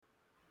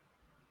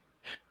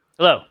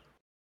Hello.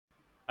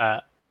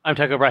 I'm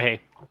Tycho Brahe.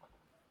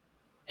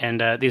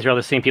 And these are all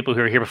the same people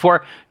who were here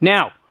before.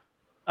 Now,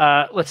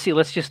 let's see.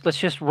 Let's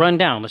just run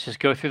down. Let's just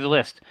go through the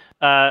list.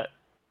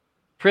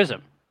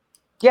 Prism.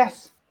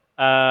 Yes.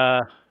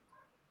 How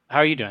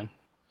are you doing?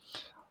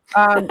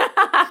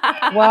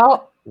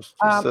 Well,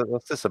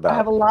 what's this about? I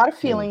have a lot of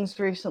feelings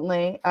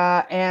recently,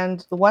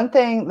 and the one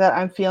thing that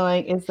I'm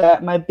feeling is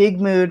that my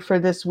big mood for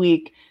this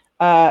week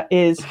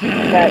is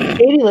that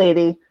Katie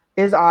Lady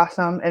is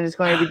awesome and is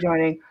going to be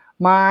joining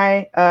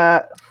my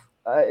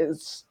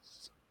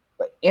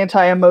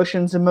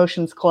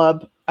emotions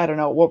club. I don't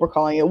know what we're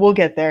calling it. We'll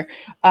get there.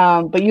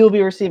 But you'll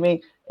be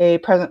receiving a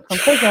present from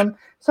Prism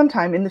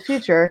sometime in the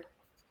future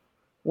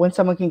when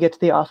someone can get to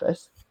the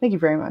office. Thank you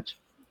very much.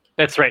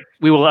 That's right.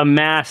 We will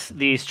amass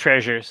these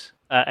treasures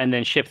and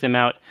then ship them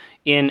out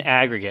in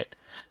aggregate.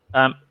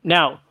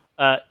 Now,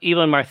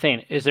 Evelyn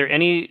Marthane, is there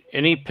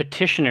any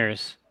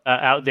petitioners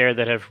out there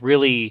that have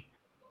really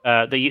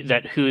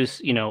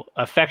whose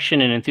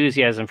affection and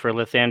enthusiasm for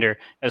Lathander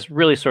has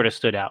really sort of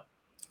stood out?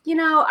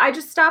 I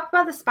just stopped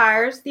by the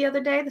Spires the other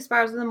day, the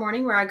Spires in the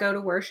morning where I go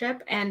to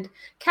worship, and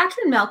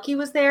Katrin Melke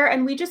was there,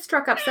 and we just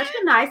struck up such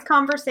a nice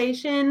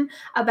conversation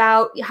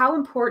about how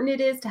important it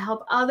is to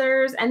help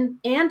others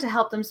and to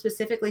help them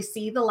specifically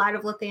see the light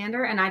of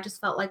Lathander, and I just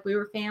felt like we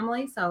were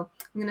family, so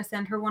I'm going to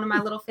send her one of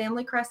my little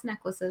family crest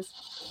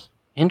necklaces.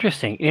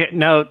 Interesting.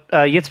 Now,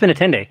 it's been a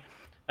 10-day.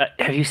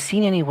 Have you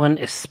seen anyone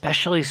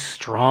especially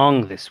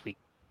strong this week?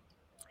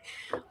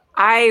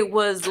 I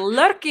was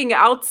lurking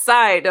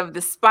outside of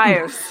the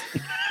spires,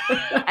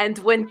 and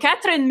when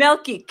Katrin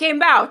Melke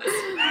came out,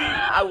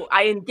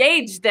 I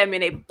engaged them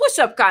in a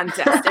push-up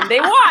contest, and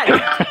they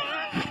won.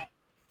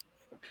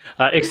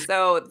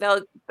 So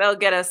they'll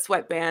get a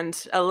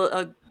sweatband,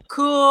 a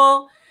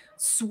cool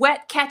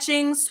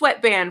sweat-catching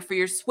sweatband for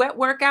your sweat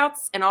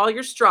workouts and all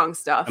your strong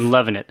stuff. I'm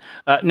loving it.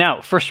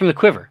 Now, first from the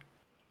quiver.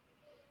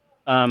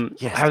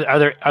 Yes.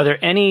 Are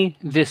there any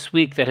this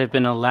week that have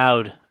been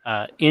allowed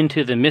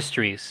into the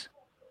mysteries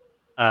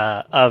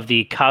of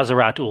the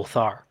Kazarat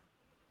Ulthar?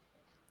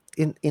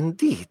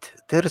 Indeed,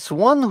 there is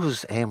one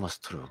whose aim was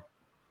true,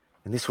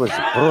 and this was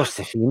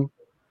Brosefin,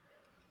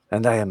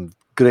 and I am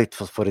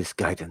grateful for his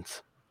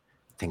guidance.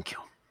 Thank you.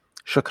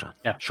 Shukran.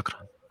 Yeah.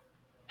 Shukran.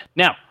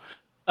 Now,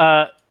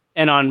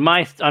 and on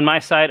my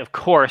side, of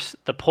course,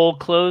 the poll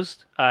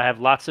closed. I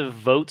have lots of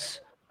votes.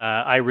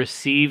 I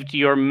received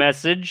your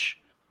message,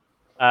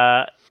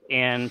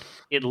 and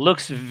it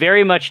looks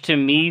very much to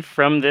me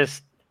from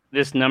this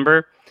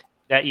number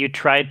that you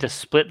tried to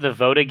split the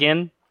vote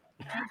again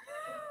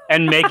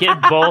and make it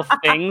both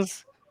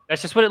things.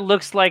 That's just what it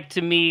looks like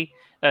to me.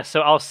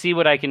 So I'll see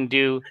what I can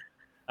do,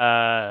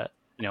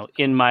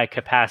 in my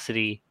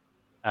capacity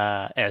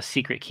as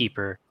secret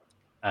keeper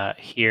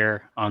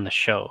here on the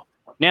show.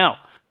 Now,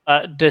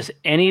 does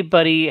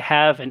anybody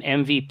have an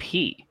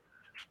MVP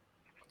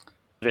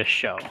for this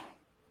show?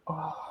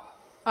 Oh.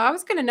 I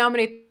was going to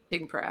nominate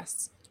Pig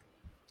Press.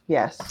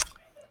 Yes.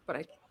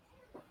 But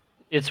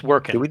It's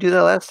working. Did we do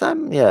that last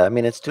time? Yeah, I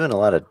mean, it's doing the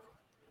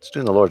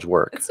Lord's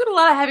work. It's doing a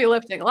lot of heavy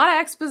lifting, a lot of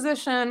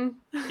exposition.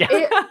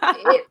 Yeah.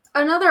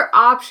 Another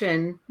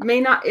option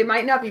it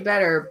might not be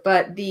better,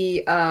 but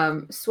the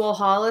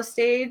Swalhalla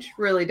stage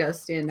really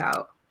does stand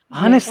out.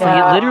 Honestly,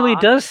 it literally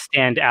does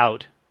stand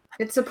out.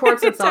 It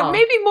supports its all.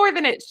 Maybe more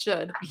than it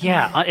should.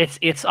 Yeah,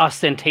 it's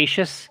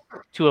ostentatious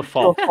to a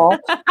fault.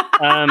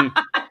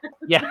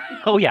 Yeah.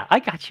 Oh yeah, I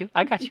got you.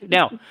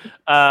 Now,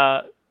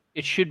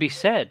 it should be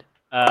said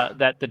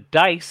that the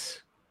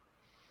dice,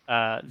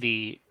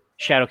 the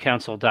Shadow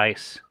Council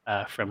dice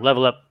from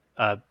Level Up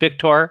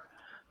Victor,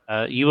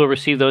 you will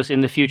receive those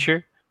in the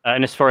future.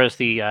 And as far as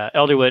the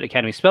Elderwood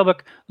Academy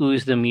Spellbook,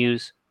 Ooze the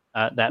Muse,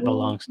 that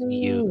belongs to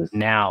you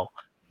now.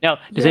 Now,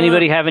 does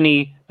anybody have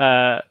any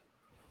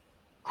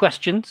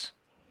questions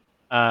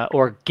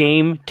or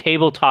game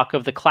table talk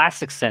of the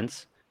classic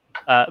sense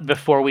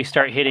before we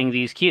start hitting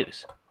these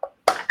cues?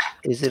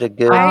 Is it a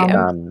good?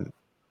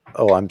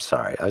 Oh, I'm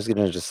sorry. I was going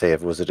to just say,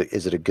 is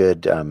it a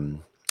good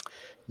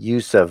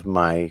use of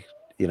my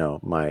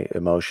my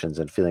emotions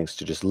and feelings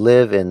to just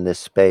live in this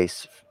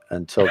space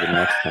until the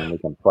next time we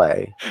can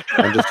play,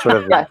 and just sort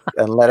of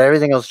and let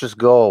everything else just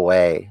go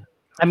away?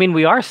 I mean,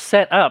 we are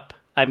set up.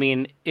 I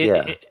mean,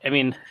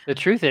 the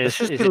truth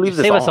is it would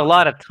save us a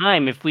lot of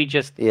time if we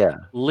just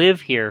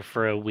live here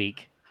for a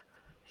week.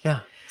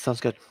 Yeah,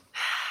 sounds good.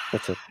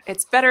 That's it.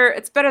 It's better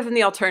than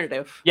the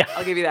alternative. Yeah,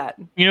 I'll give you that.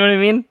 You know what I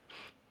mean?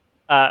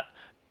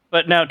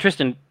 But now,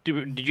 Tristan,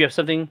 did you have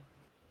something?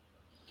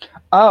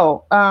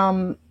 Oh,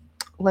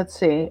 let's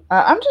see.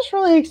 I'm just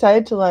really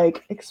excited to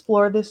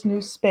explore this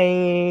new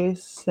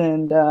space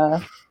and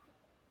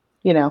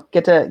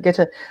get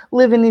to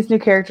live in these new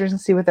characters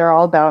and see what they're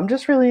all about. I'm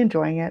just really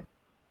enjoying it.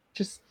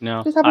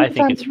 I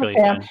think it's really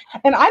fun.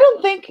 And I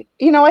don't think,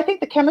 I think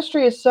the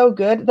chemistry is so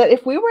good that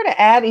if we were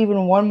to add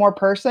even one more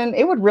person,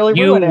 it would really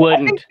ruin it.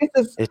 Wouldn't.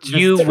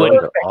 You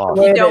wouldn't.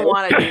 You don't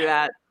want to do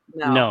that.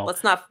 No.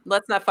 Let's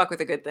not fuck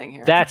with a good thing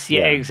here. That's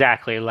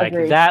exactly.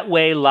 Agreed. That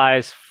way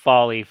lies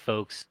folly,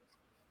 folks.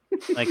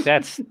 Like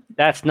that's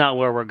not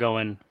where we're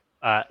going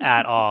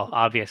at all.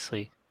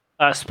 Obviously,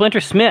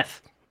 Splinter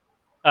Smith.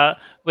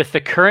 With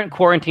the current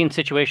quarantine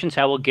situations,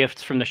 how will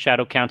gifts from the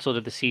Shadow Council to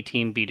the C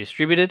team be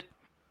distributed?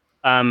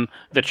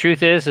 The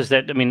truth is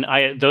that I mean,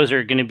 those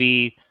are going to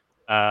be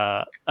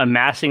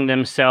amassing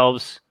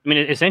themselves. I mean,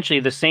 essentially,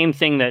 the same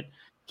thing that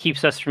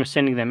keeps us from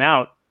sending them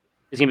out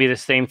is going to be the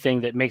same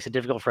thing that makes it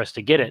difficult for us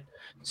to get it.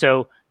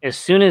 So, as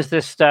soon as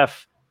this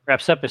stuff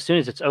wraps up, as soon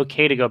as it's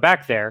okay to go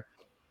back there,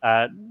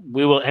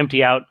 we will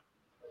empty out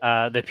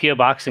the PO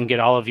box and get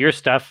all of your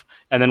stuff,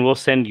 and then we'll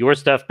send your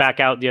stuff back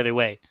out the other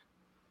way.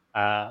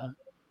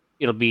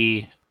 It'll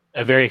be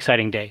a very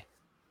exciting day.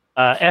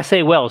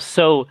 S.A. Wells.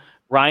 So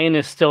Ryan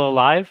is still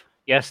alive?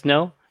 Yes,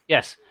 no?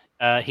 Yes,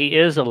 he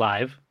is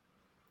alive.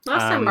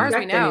 Last time we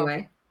checked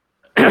anyway.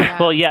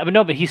 Well, yeah, but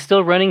no, but he's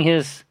still running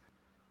his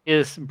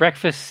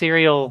breakfast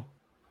cereal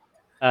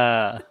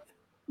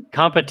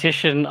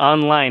competition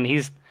online.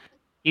 He's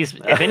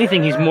if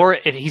anything, he's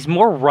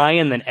more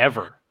Ryan than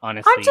ever.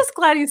 Honestly, I'm just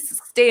glad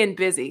he's staying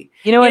busy.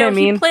 You know what I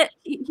mean?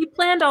 He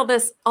planned all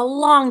this a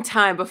long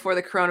time before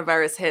the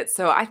coronavirus hit,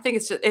 so I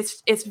think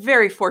it's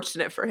very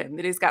fortunate for him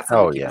that he's got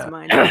something to keep his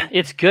mind on.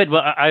 It's good.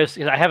 Well, I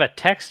have a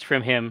text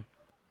from him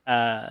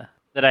that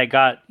I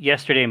got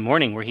yesterday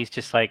morning where he's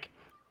just like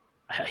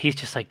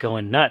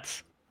going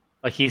nuts,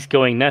 like he's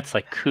going nuts,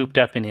 like cooped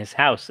up in his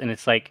house, and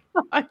it's like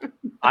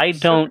I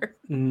don't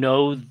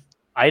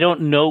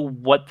know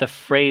what the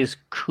phrase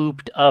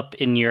 "cooped up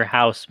in your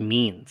house"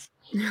 means.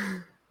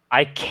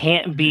 I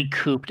can't be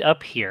cooped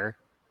up here.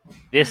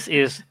 This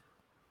is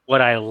what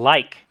I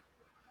like.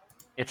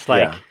 It's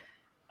like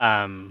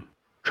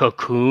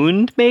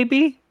cocooned,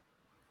 maybe?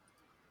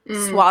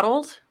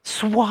 Swaddled?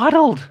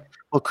 Swaddled.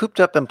 Well,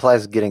 cooped up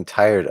implies getting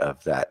tired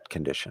of that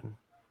condition,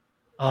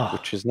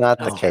 which is not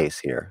the case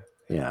here.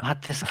 Yeah.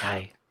 Not this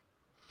guy.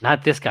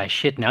 Not this guy.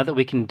 Shit, now that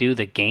we can do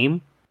the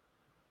game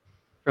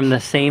from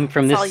this same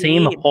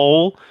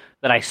hole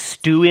that I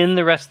stew in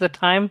the rest of the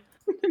time.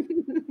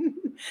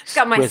 It's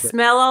got my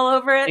smell all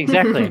over it.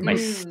 Exactly, my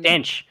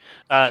stench.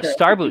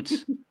 Star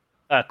Boots.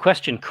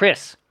 Question,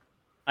 Chris.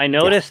 I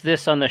noticed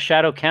this on the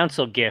Shadow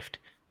Council gift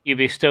you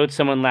bestowed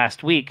someone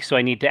last week, so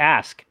I need to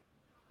ask.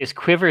 Is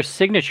Quiver's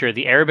signature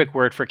the Arabic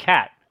word for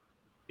cat?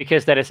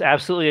 Because that is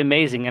absolutely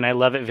amazing, and I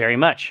love it very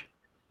much.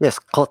 Yes,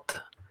 qut.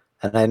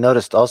 And I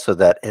noticed also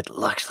that it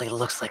actually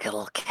looks like a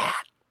little cat.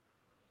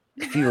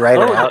 If you write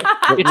it out,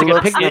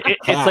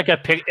 it's like a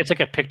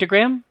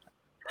pictogram.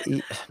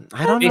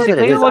 I don't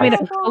know. I mean,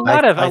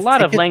 a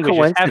lot of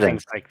languages have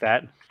things like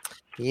that.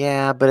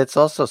 Yeah, but it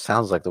also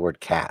sounds like the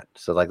word cat.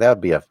 So like that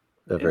would be a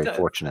very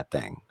fortunate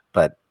thing.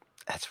 But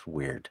that's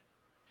weird.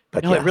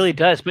 But no, it really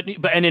does. But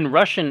and in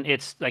Russian,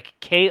 it's like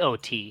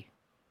KOT.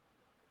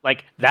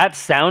 Like that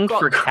sound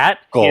for cat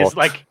is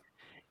like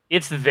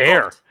it's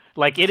there.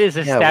 Like it is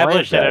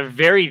established at a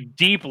very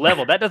deep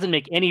level. That doesn't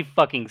make any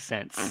fucking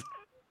sense.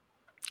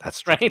 That's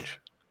strange.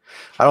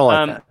 Right. I don't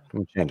like that. Let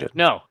me change it.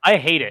 No, I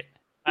hate it.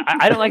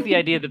 I don't like the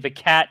idea that the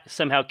cat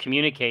somehow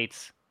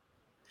communicates,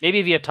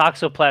 maybe via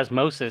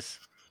toxoplasmosis,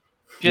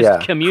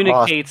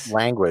 communicates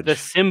language. The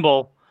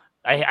symbol.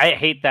 I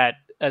hate that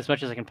as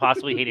much as I can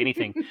possibly hate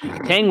anything.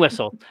 Tang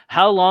Whistle.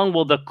 How long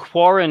will the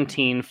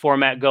quarantine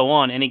format go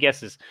on? Any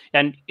guesses?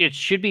 And it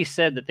should be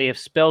said that they have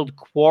spelled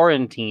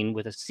quarantine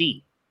with a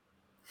C.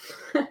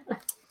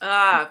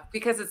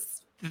 Because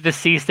it's the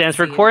C stands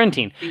for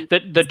quarantine.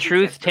 The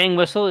truth, Tang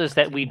Whistle, is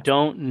that we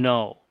don't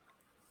know.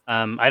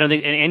 I don't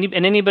think,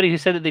 and anybody who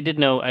said that they did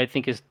know, I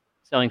think is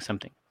selling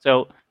something.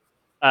 So,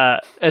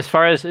 as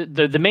far as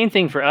the main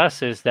thing for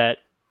us is that,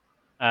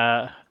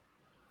 I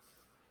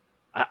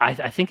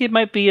think it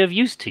might be of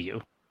use to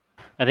you.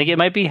 I think it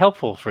might be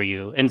helpful for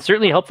you, and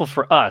certainly helpful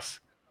for us.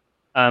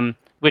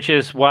 Which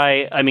is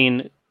why, I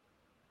mean,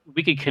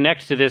 we could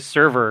connect to this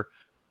server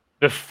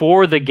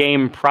before the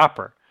game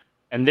proper,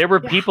 and there were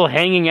people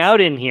hanging out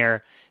in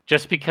here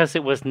just because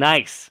it was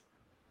nice.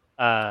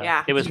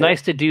 It was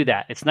nice to do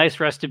that. It's nice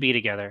for us to be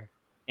together,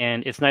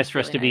 and it's nice for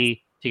us to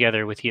be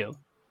together with you.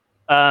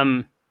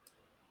 Let's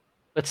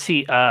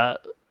see.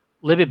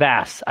 Libby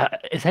Bass.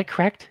 Is that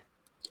correct?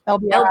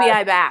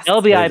 LBI Bass.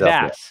 LBI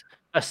Bass.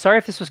 Sorry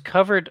if this was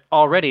covered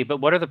already, but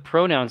what are the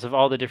pronouns of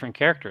all the different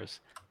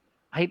characters?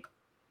 I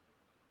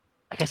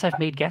guess I've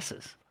made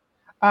guesses.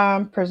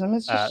 Prism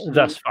is just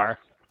thus far.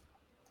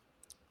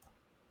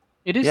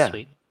 It is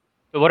sweet.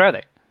 But what are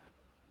they?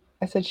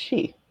 I said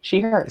she.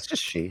 She, her. It's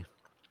just she.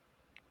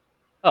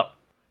 Oh.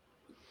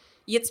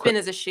 Yitzbin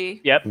is a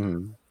she. Yep.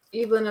 Mm-hmm.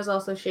 Evelyn is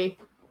also she.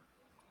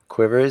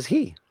 Quiver is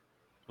he.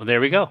 Well, there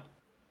we go.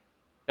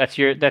 That's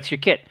your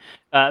kit.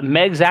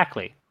 Meg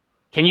Zackley.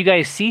 Can you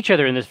guys see each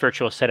other in this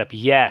virtual setup?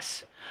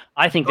 Yes.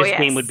 I think this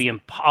game would be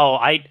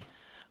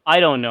I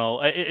don't know.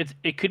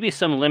 It could be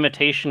some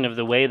limitation of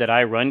the way that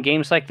I run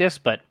games like this,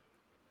 but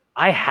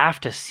I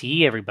have to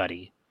see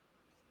everybody.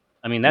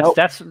 I mean,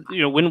 that's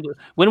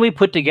when we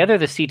put together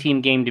the C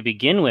Team game to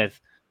begin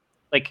with,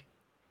 like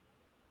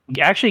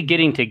actually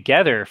getting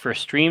together for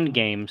streamed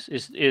games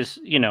is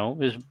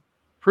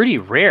pretty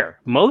rare.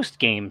 Most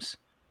games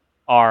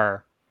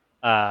are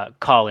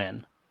call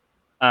in.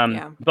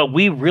 But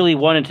we really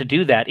wanted to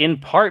do that in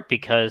part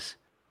because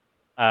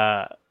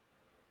I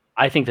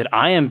think that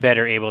I am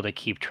better able to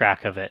keep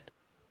track of it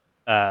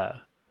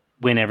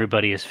when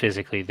everybody is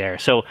physically there.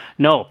 So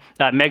no,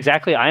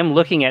 exactly. I'm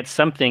looking at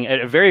something,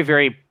 a very,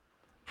 very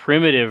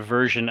primitive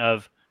version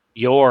of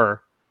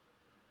your,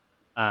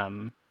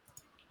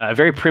 a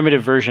very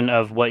primitive version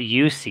of what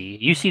you see.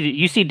 You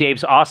see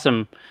Dave's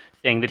awesome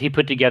thing that he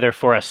put together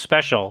for a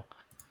special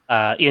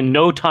in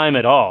no time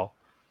at all,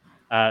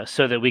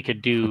 so that we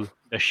could do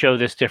a show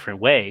this different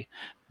way.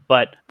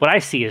 But what I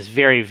see is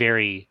very,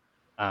 very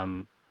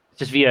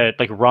just via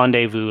like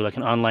Rendezvous, like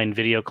an online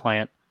video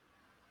client.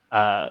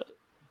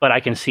 But I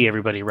can see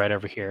everybody right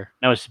over here.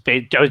 I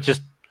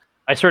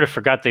sort of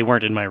forgot they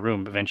weren't in my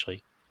room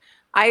eventually.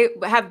 I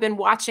have been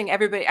watching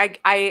everybody.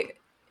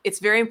 It's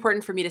very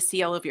important for me to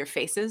see all of your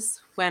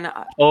faces when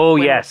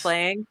we're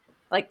playing.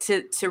 Like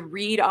to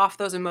read off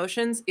those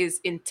emotions is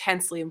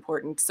intensely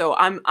important. So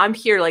I'm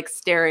here like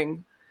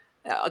staring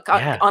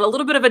on a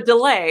little bit of a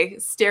delay,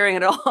 staring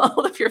at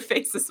all of your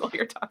faces while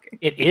you're talking.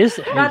 It is,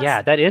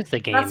 that is the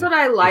game. That's what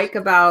I like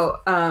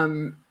about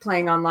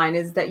playing online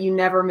is that you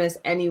never miss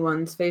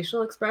anyone's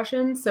facial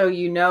expression. So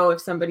you know if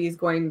somebody's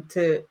going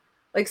to,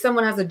 like,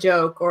 someone has a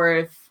joke, or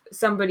if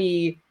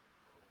somebody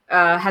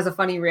has a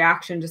funny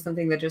reaction to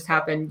something that just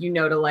happened, you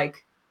know, to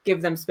like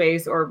give them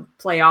space or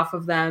play off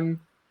of them.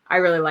 I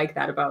really like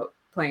that about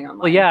playing online.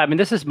 Well, yeah, I mean,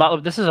 this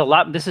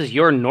is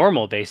your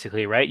normal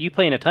basically, right? You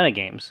play in a ton of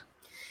games.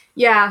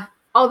 Yeah,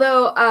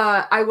 although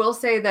I will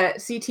say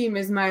that C-Team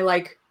is my,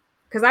 like,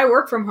 because I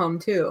work from home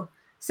too.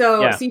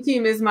 So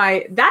C-Team is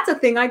that's a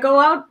thing I go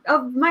out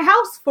of my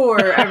house for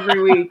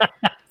every week.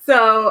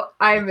 So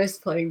I miss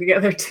playing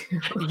together too.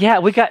 Yeah,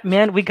 we got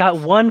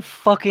one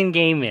fucking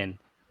game in.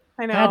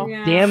 I know.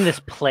 God damn this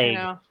plague.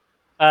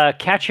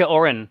 Katya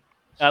Oren,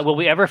 will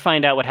we ever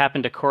find out what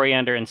happened to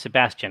Coriander and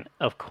Sebastian?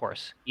 Of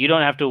course. You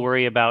don't have to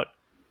worry about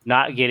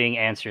not getting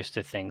answers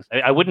to things.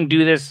 I wouldn't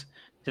do this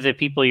to the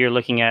people you're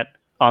looking at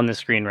on the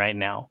screen right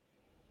now.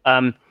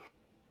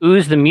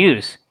 Ooze the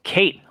Muse.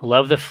 Kate,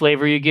 love the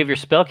flavor you give your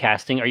spell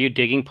casting. Are you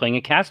digging playing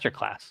a caster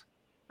class?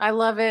 I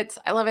love it.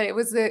 It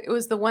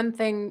was the one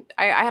thing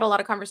I had a lot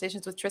of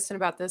conversations with Tristan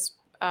about this,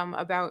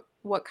 about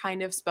what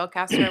kind of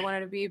spellcaster I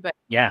wanted to be, but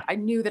I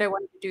knew that I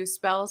wanted to do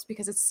spells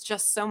because it's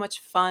just so much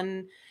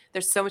fun.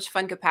 There's so much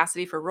fun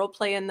capacity for role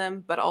play in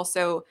them, but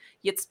also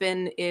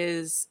Yitzbin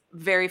is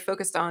very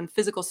focused on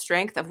physical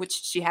strength, of which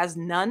she has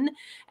none.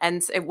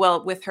 And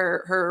with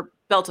her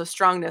belt of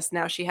strongness,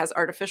 now she has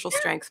artificial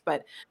strength,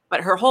 but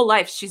her whole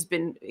life she's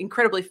been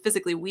incredibly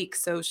physically weak.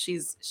 So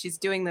she's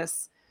doing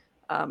this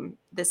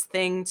this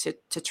thing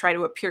to try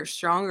to appear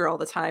stronger all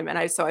the time. And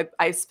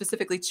I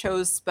specifically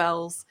chose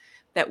spells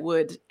that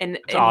would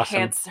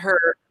enhance her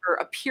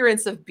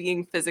appearance of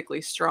being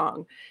physically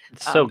strong.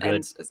 It's so good.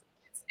 And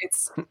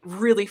it's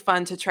really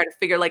fun to try to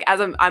figure, like, as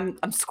I'm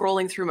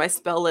scrolling through my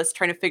spell list,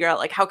 trying to figure out,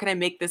 like, how can I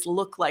make this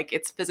look like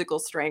it's physical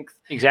strength?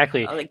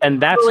 Exactly.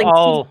 And that's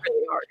all.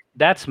 Really hard.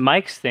 That's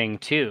Mike's thing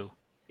too.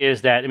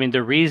 Is that, I mean,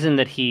 the reason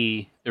that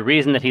he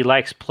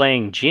likes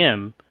playing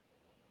Jim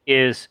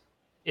is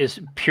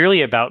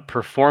purely about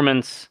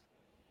performance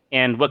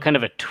and what kind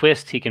of a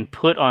twist he can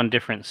put on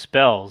different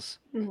spells.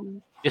 Mm-hmm.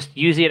 Just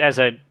using it as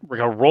a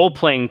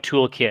role-playing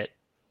toolkit,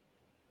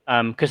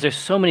 because there's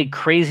so many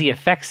crazy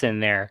effects in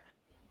there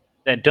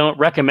that don't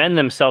recommend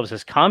themselves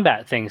as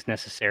combat things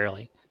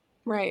necessarily.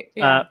 Right.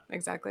 Yeah.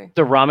 Exactly.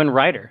 The Ramen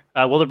Rider.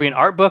 Will there be an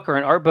art book or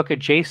an art book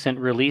adjacent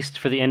released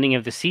for the ending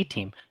of the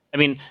C-Team? I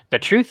mean, the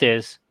truth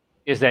is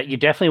that you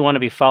definitely want to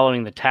be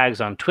following the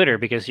tags on Twitter,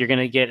 because you're going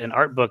to get an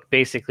art book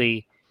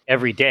basically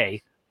every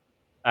day.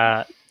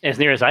 As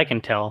near as I can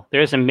tell,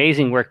 there's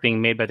amazing work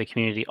being made by the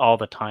community all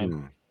the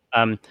time.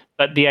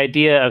 But the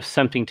idea of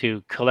something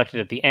to collect it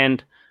at the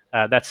end,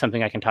 that's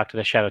something I can talk to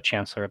the Shadow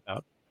Chancellor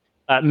about.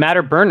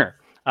 Matter Burner.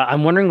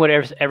 I'm wondering what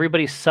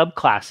everybody's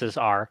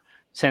subclasses are,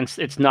 since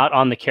it's not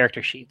on the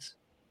character sheets.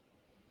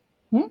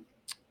 So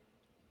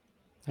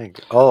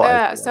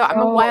I'm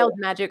a wild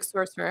magic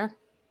sorcerer.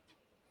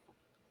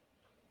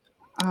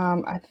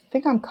 I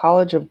think I'm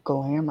College of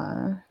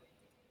Glamour.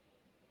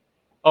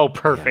 Oh,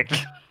 perfect.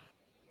 Yeah.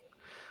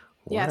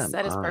 Yes,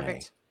 that is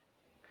perfect.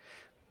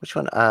 Which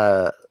one?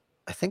 I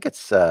think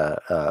it's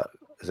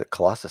is it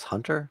Colossus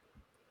Hunter?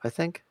 I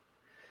think.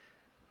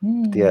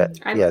 The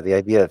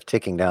idea of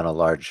taking down a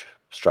large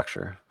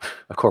structure,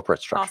 a corporate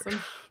structure.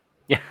 Awesome.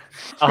 Yeah.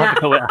 I'll have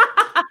to go with.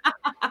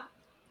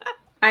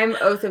 I'm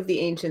Oath of the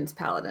Ancients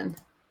Paladin.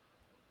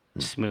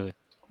 Smooth.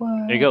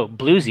 What? There you go.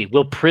 Bluesy.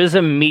 Will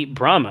Prism meet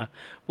Brahma?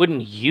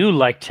 Wouldn't you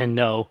like to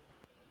know?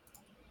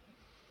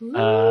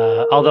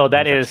 Although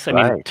that is, I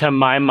mean, to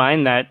my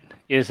mind, that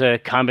is a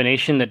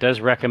combination that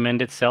does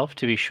recommend itself,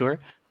 to be sure.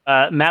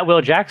 Matt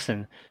Will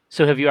Jackson.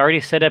 So have you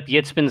already set up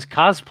Yitzbin's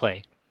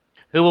cosplay?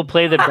 Who will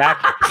play the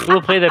back? Who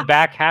will play the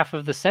back half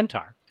of the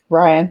centaur?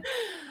 Ryan.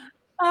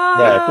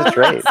 Yeah, that's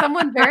right.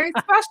 Someone very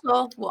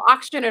special. We'll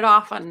auction it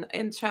off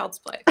in Child's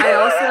Play. I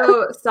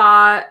also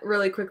saw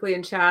really quickly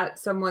in chat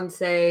someone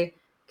say,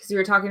 because you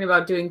were talking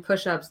about doing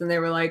push-ups, and they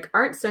were like,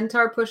 "Aren't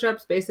centaur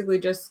push-ups basically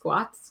just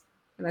squats?"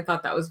 And I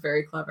thought that was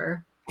very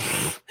clever.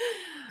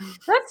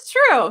 That's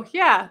true.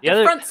 Yeah,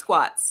 the front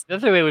squats. The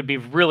other way would be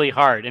really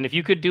hard, and if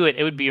you could do it,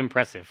 it would be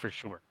impressive for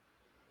sure.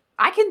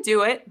 I can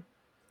do it.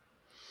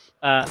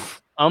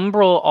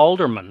 Umbral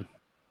Alderman,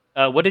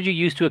 what did you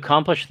use to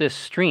accomplish this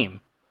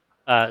stream?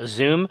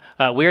 Zoom.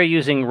 We are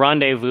using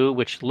Rendezvous,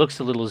 which looks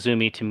a little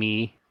zoomy to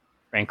me,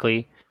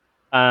 frankly.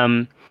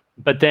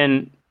 But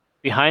then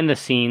behind the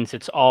scenes,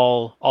 it's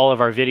all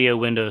of our video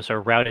windows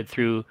are routed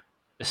through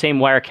the same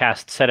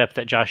Wirecast setup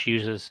that Josh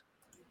uses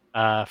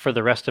for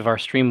the rest of our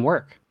stream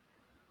work.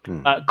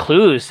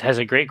 Clues has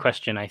a great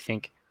question, I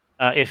think.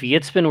 If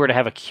Yitzbin were to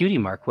have a cutie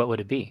mark, what would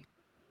it be?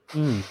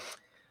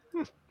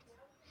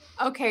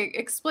 Okay,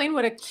 explain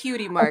what a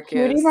cutie mark a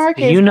cutie is. Mark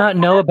Do you not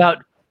know about...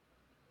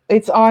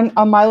 It's on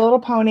My Little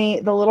Pony,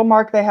 the little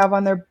mark they have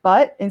on their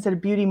butt. Instead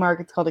of beauty mark,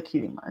 it's called a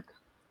cutie mark.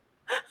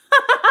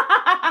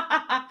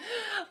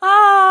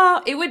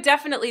 Oh, it would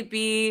definitely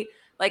be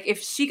like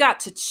if she got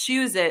to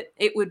choose it,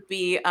 it would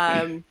be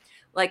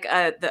like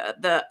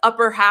the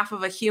upper half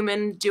of a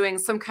human doing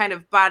some kind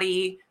of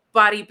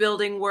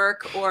bodybuilding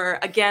work, or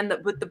again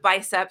with the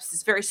biceps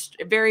is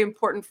very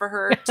important for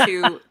her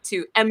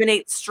to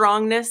emanate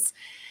strongness.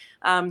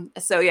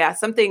 So yeah,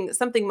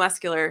 something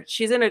muscular.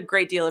 She's in a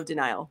great deal of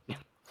denial.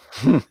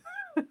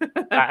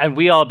 And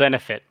we all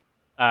benefit.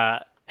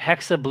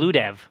 Hexa Blue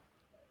Dev.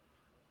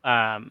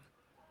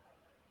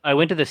 I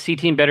went to the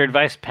C-Team Better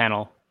Advice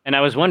panel, and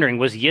I was wondering,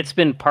 was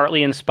Yitzbin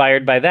partly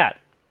inspired by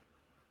that?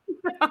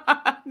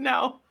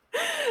 No,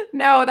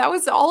 that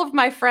was all of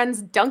my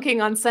friends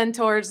dunking on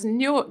centaurs,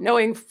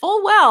 knowing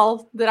full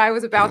well that I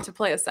was about to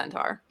play a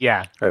centaur.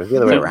 Yeah. Right, the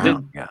other way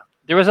around. Yeah.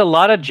 There was a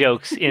lot of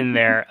jokes in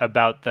there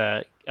about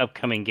the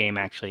upcoming game,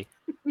 actually.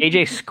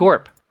 AJ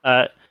Scorp.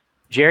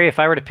 Jerry, if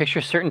I were to picture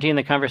certainty in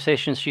the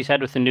conversations she's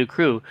had with the new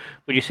crew,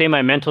 would you say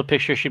my mental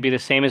picture should be the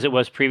same as it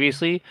was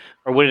previously,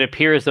 or would it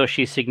appear as though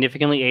she's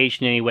significantly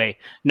aged in any way?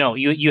 No,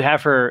 you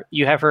have her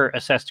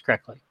assessed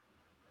correctly.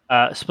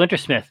 Splinter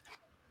Smith,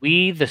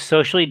 we, the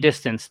socially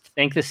distanced,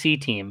 thank the C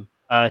team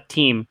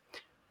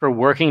for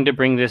working to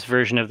bring this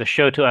version of the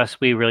show to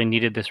us. We really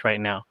needed this right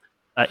now.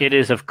 It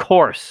is, of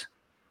course,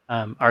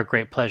 our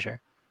great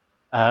pleasure.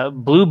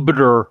 Blue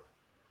Brr.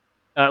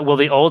 Will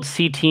the old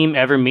C team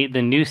ever meet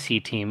the new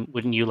C team?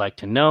 Wouldn't you like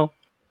to know?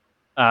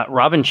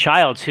 Robin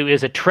Childs, who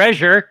is a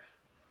treasure.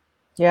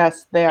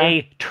 Yes, they are.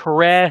 A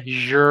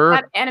treasure.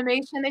 That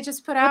animation they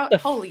just put out,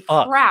 holy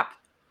crap.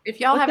 If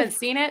y'all haven't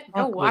seen it,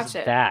 go watch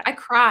it. That? I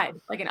cried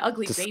like an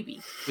ugly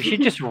baby. We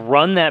should just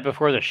run that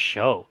before the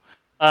show.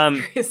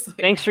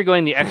 Thanks for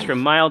going the extra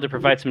mile to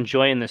provide some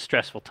joy in this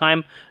stressful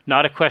time.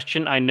 Not a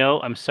question, I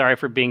know. I'm sorry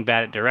for being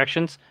bad at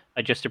directions.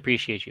 I just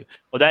appreciate you.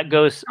 Well, that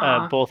goes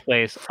both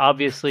ways.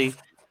 Obviously,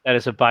 that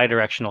is a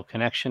bi-directional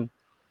connection.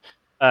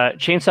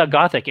 Chainsaw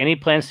Gothic, any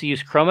plans to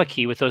use chroma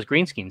key with those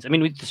green skins? I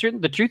mean,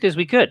 the truth is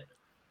we could.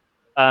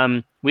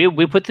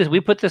 We put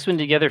this one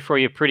together for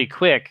you pretty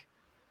quick.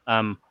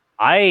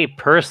 I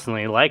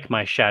personally like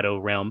my Shadow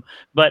Realm,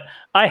 but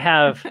I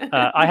have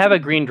a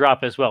green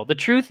drop as well. The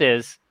truth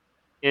is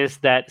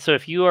that so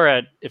if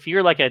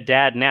you're like a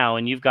dad now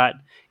and you've got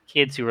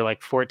kids who are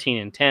like 14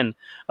 and 10,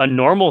 a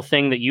normal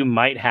thing that you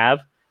might have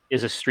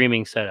is a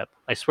streaming setup.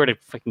 I swear to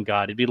fucking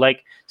God, it'd be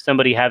like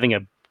somebody having a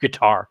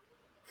guitar,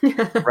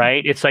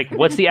 right? It's like,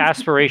 what's the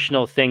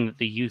aspirational thing that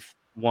the youth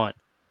want?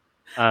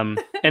 And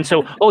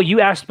so, you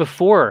asked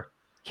before,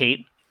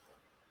 Kate,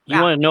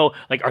 you want to know,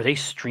 like, are they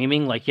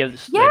streaming? Like,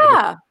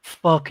 yeah.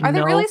 Fuck, are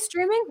they really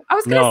streaming? I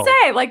was gonna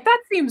say, like, that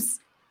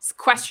seems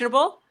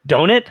questionable.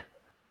 Don't it?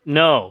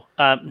 No.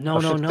 No.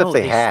 If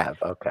they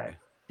have, okay.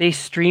 They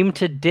stream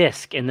to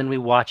disc, and then we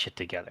watch it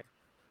together.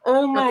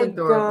 Oh my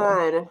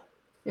God.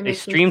 They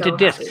stream to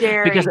disc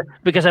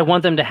because I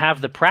want them to have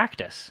the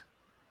practice,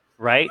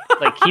 right?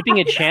 Like keeping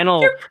a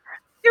channel.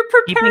 You're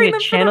preparing them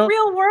for the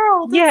real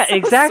world. Yeah, so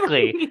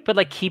exactly. Sweet. But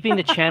like keeping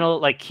the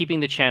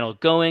channel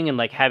going, and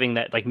like having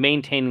that, like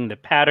maintaining the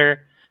pattern,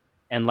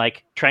 and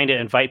like trying to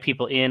invite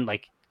people in.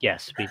 Like,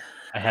 yes,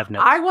 I have no.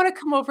 I want to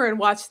come over and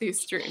watch these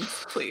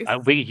streams, please.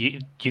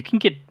 You can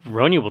get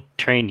Ronya will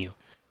train you.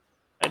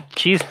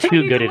 She's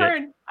too good at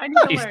it.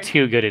 She's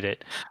too good at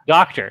it.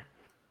 Doctor,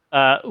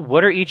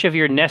 what are each of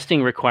your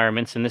nesting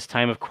requirements in this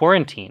time of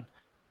quarantine?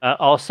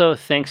 Also,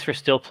 thanks for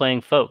still playing,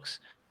 folks.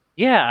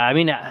 Yeah, I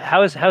mean,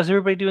 how's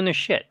everybody doing their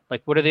shit?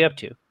 Like, what are they up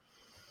to?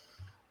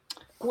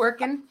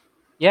 Working.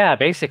 Yeah,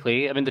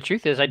 basically. I mean, the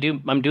truth is,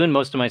 I'm doing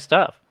most of my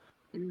stuff.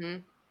 Mm-hmm.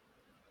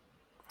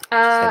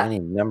 Any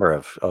number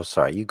of. Oh,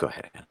 sorry. You go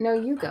ahead. No,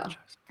 you go.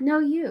 No,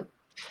 you.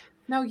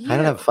 I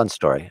don't have a fun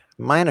story.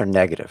 Mine are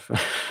negative.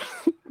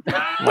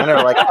 Mine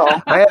are like,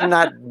 I have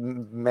not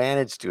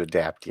managed to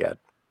adapt yet.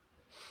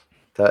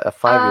 A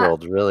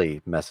 5-year-old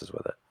really messes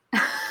with it.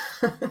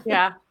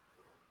 Yeah.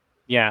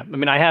 Yeah. I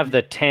mean, I have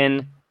the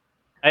 10.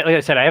 Like I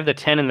said, I have the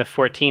 10 and the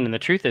 14. And the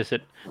truth is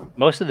that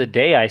most of the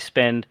day I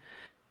spend.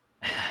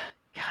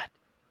 God.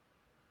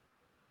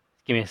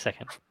 Give me a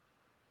second.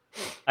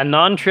 A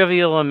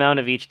non-trivial amount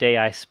of each day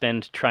I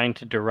spend trying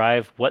to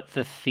derive what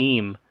the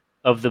theme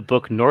of the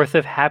book North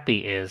of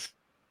Happy is,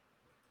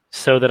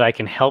 so that I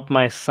can help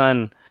my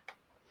son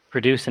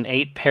produce an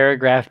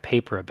 8-paragraph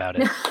paper about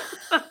it.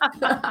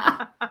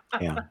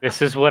 Yeah.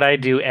 This is what I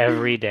do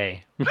every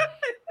day.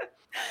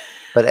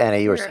 But Anna,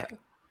 you were saying.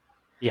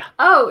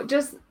 Oh,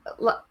 just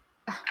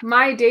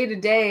my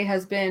day-to-day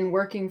has been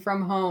working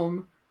from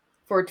home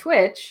for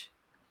Twitch,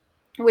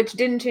 which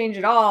didn't change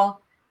at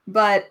all.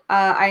 But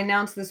I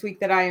announced this week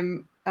that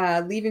I'm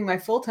leaving my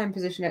full-time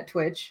position at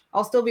Twitch.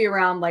 I'll still be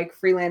around like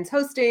freelance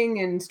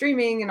hosting and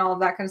streaming and all of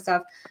that kind of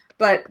stuff.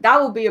 But that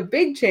will be a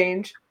big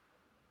change.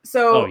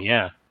 So Oh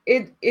yeah.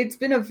 It's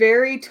been a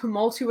very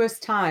tumultuous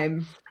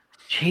time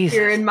Jesus.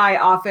 here in my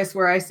office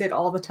where I sit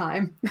all the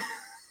time.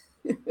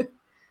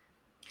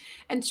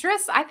 And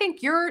Tris, I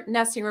think your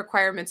nesting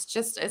requirements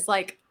just is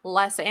like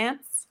less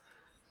ants.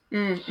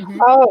 Mm-hmm.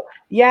 Oh,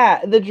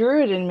 yeah. The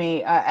druid in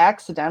me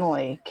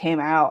accidentally came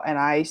out and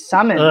I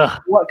summoned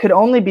what could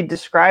only be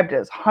described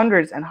as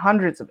hundreds and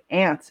hundreds of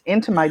ants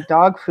into my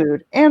dog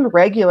food and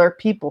regular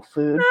people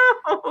food.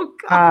 Oh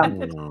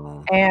God.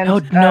 And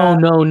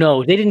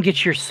No. They didn't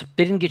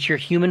get your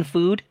human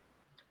food?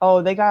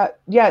 oh, they got,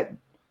 yeah.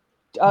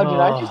 Oh, did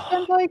I just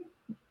spend like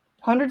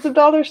hundreds of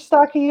dollars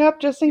stocking up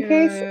just in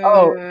case?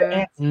 Oh, the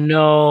ants,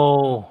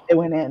 No. they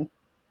went in.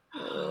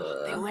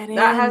 They went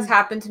That in. has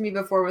happened to me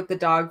before with the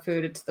dog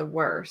food. It's the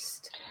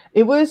worst.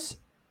 It was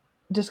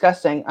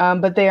disgusting.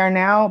 But they are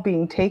now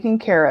being taken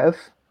care of.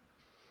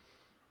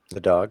 The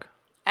dog.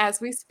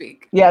 As we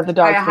speak. Yeah, the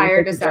dog. By a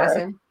hired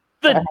assassin.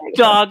 The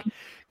dog.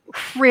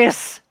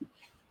 Chris.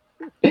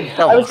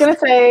 I was gonna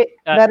say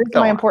that is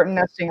go my on. important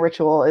nesting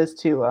ritual is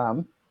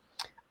to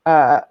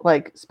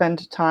like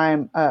spend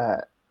time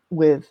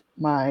with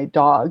my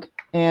dog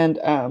and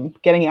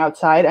getting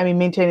outside. I mean,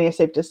 maintaining a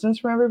safe distance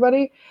from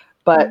everybody,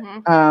 but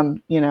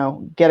you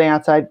know, getting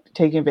outside,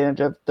 taking advantage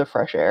of the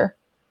fresh air.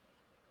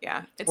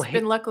 Yeah, it's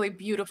been luckily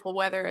beautiful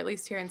weather, at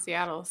least here in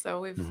Seattle.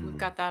 So we've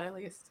got that at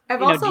least.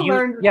 I've also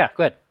learned Yeah,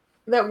 go ahead.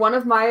 that one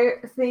of my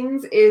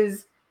things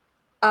is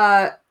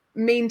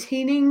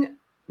maintaining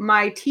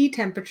my tea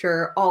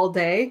temperature all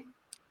day.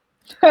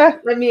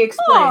 Let me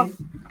explain.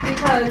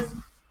 Because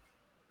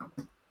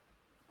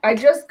I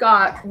just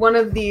got one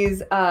of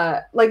these,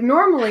 like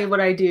normally what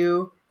I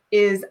do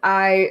is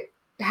I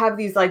have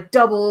these like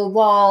double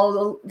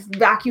wall,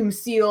 vacuum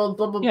sealed,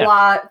 blah, blah,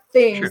 blah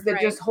things that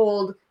just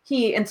hold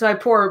heat. And so I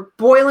pour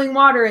boiling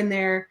water in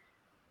there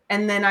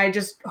and then I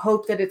just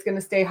hope that it's going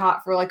to stay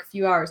hot for like a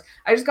few hours.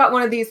 I just got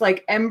one of these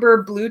like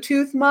Ember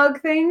Bluetooth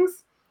mug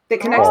things that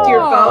connects to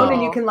your phone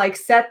and you can like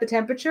set the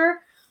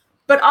temperature.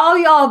 But all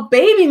y'all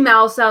baby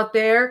mouse out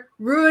there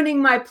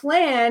ruining my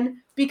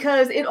plan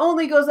because it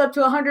only goes up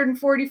to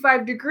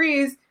 145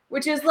 degrees,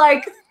 which is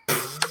like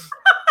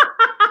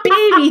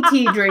baby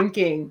tea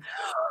drinking.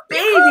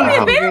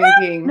 Baby tea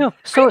drinking. No,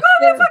 so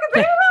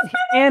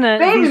Anna,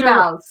 these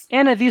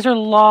are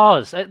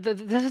laws.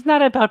 This is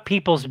not about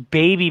people's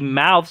baby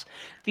mouths.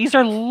 These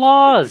are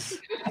laws.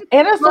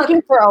 Anna's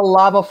looking for a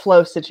lava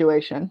flow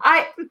situation.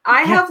 I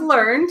have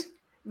learned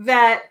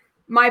that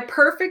my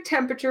perfect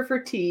temperature for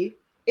tea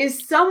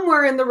is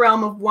somewhere in the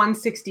realm of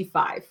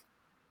 165.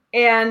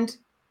 And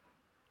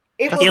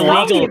it will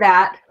tell me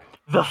that,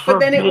 but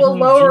then it will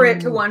lower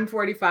it to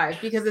 145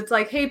 because it's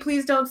like, hey,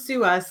 please don't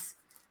sue us.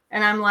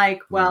 And I'm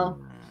like,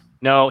 well.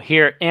 No,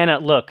 here, Anna,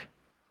 look.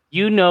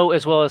 You know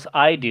as well as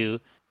I do,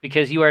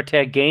 because you are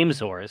Tech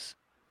Gamezors.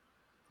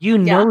 You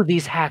know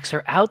these hacks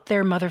are out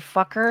there,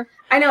 motherfucker.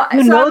 I know.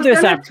 You know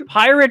there's a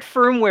pirate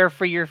firmware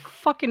for your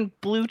fucking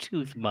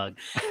Bluetooth mug.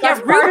 That's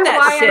part of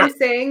why I'm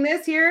saying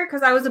this here,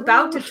 because I was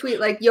about to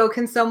tweet like, "Yo,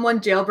 can someone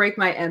jailbreak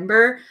my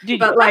Ember?"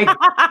 But like,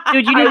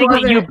 dude,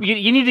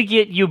 you need to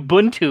get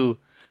Ubuntu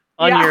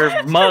on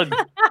your mug.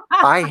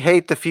 I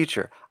hate the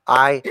future.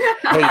 I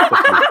hate the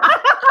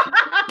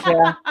future.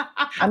 Yeah,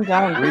 I'm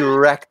done. We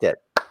wrecked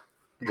it.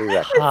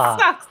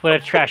 What a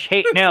trash.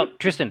 Hey, now,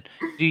 Tristan,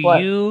 do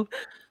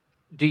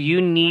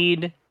you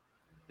need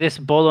this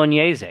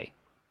bolognese?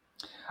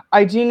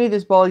 I do need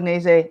this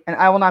bolognese, and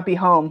I will not be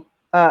home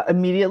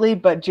immediately.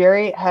 But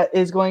Jerry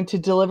is going to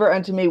deliver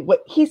unto me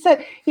what he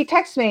said. He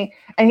texts me,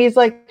 and he's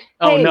like,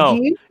 "Hey, do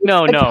you use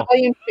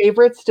Italian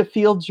favorites to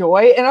feel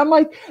joy?" And I'm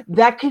like,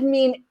 "That could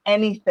mean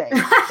anything.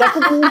 That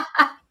could mean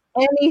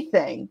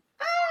anything."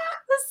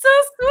 That's so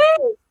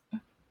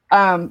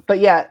sweet. But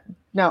yeah,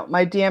 no,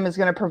 my DM is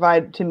going to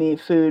provide to me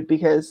food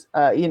because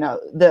you know,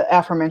 the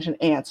aforementioned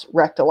ants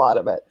wrecked a lot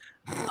of it.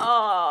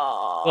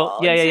 Oh, well,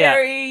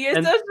 Jerry, you're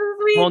such a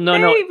sweet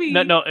baby.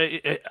 No.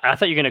 I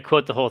thought you were going to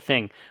quote the whole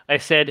thing. I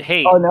said,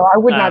 hey. Oh, no, I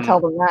would not tell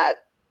them that.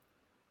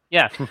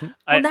 Yeah.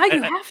 Now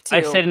you have to.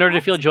 I said, in order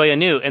to feel joy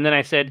anew. And then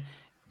I said,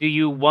 do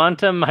you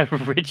want a my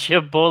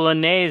richa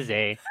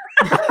bolognese?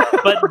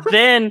 But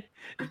then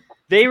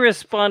they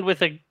respond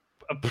with a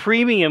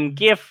premium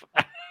GIF.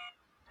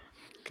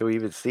 Can we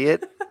even see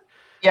it?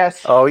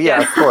 Yes. Oh,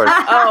 yeah, of course.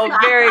 Oh,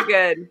 very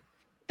good.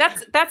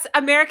 That's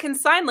American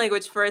Sign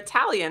Language for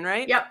Italian,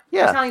 right? Yep.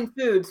 Yeah. Italian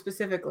food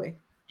specifically.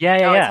 Yeah.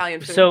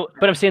 Italian food. So,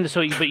 but I'm saying this.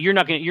 But you're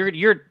not gonna.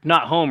 You're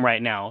not home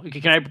right now.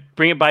 Can I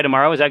bring it by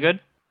tomorrow? Is that good?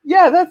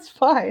 Yeah, that's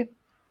fine.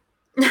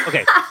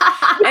 Okay.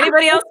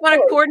 Anybody else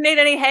want to coordinate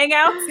any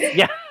hangouts?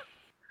 Yeah.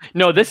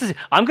 No, this is.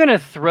 I'm gonna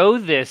throw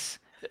this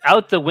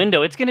out the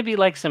window. It's gonna be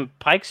like some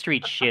Pike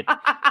Street shit.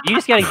 You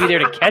just gotta be there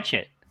to catch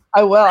it.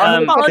 I will.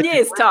 I'm gonna catch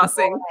Bolognese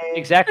tossing.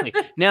 Exactly.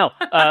 Now,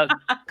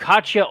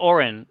 Katya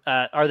Oren,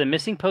 are the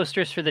missing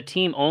posters for the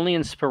team only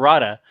in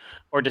Sparata,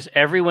 or does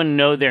everyone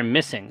know they're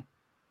missing?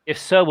 If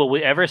so, will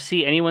we ever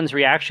see anyone's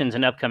reactions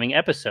in upcoming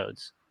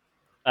episodes?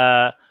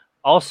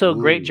 Also,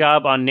 great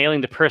job on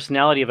nailing the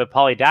personality of a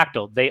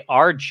polydactyl. They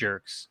are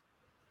jerks.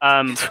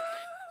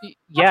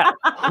 Yeah.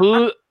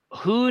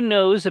 Who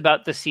knows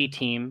about the C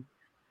team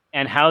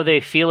and how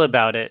they feel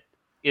about it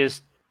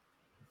is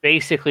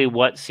basically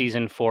what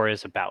season 4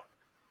 is about.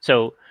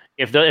 So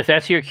if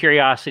that's your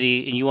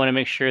curiosity and you want to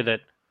make sure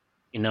that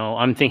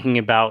I'm thinking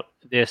about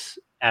this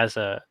as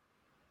something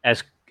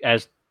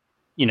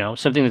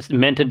that's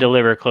meant to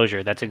deliver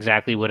closure, that's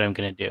exactly what I'm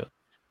going to do.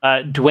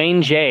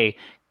 Dwayne J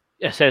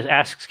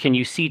asks, can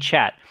you see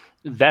chat?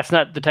 That's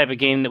not the type of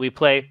game that we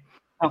play.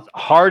 It's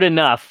hard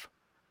enough.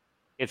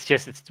 It's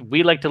just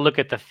we like to look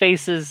at the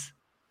faces.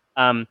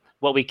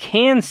 What we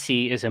can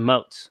see is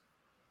emotes.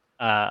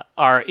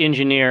 Our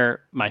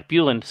engineer, Mike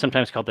Buland,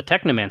 sometimes called the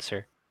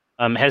Technomancer,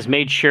 has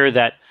made sure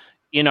that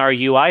in our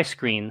UI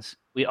screens,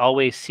 we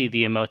always see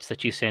the emotes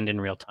that you send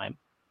in real time.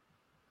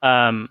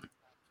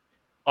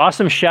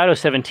 Awesome Shadow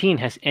 17,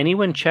 has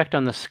anyone checked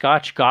on the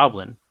Scotch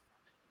Goblin?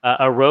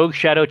 A rogue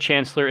Shadow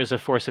Chancellor is a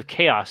force of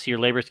chaos. Your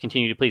labors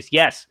continue to please.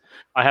 Yes,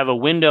 I have a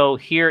window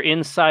here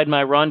inside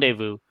my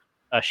rendezvous.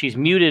 She's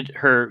muted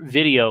her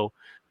video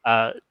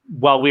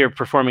while we are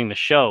performing the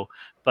show,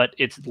 but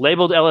it's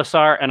labeled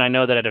LSR, and I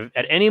know that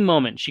at any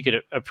moment she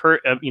could appear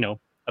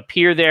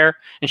there.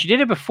 And she did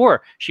it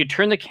before. She'd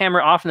turn the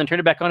camera off and then turn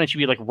it back on, and she'd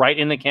be like right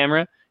in the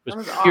camera. It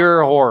was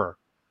pure horror.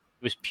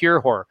 It was pure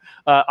horror.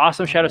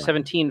 Awesome Shadow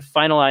 17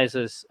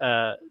 finalizes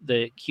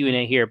the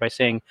Q&A here by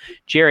saying,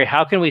 Jerry,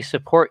 how can we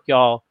support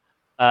y'all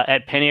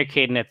at Penny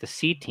Arcade and at the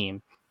C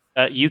team?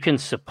 You can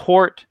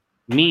support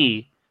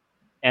me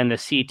and the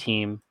C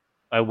team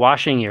by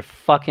washing your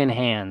fucking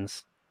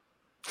hands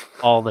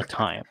all the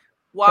time.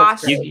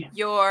 Wash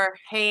your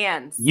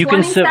hands. You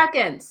 20 can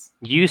seconds.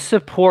 You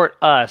support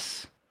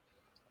us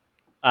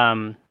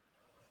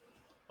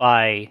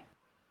by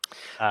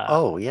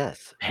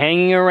yes,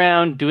 hanging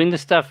around, doing the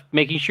stuff,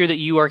 making sure that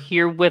you are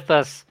here with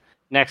us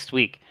next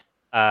week.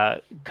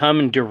 Come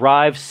and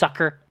derive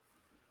succor,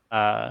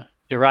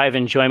 derive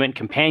enjoyment,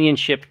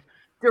 companionship.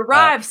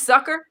 Derive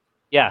sucker.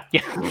 Yeah,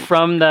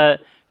 from the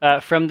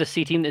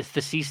C team. The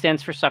C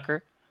stands for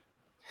succor,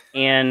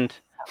 and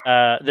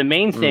the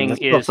main thing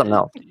is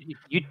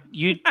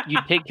you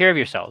take care of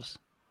yourselves.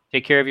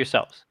 Take care of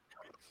yourselves.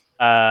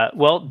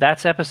 Well,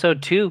 that's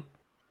episode 2,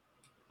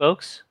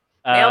 folks.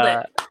 Nailed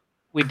it.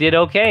 We did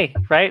okay,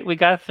 right? We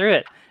got through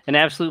it. An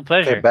absolute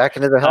pleasure. Okay, back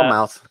into the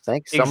Hellmouth.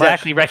 Thanks so much.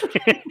 Exactly right.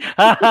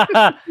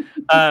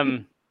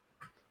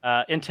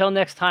 Until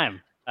next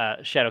time,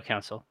 Shadow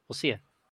Council. We'll see you.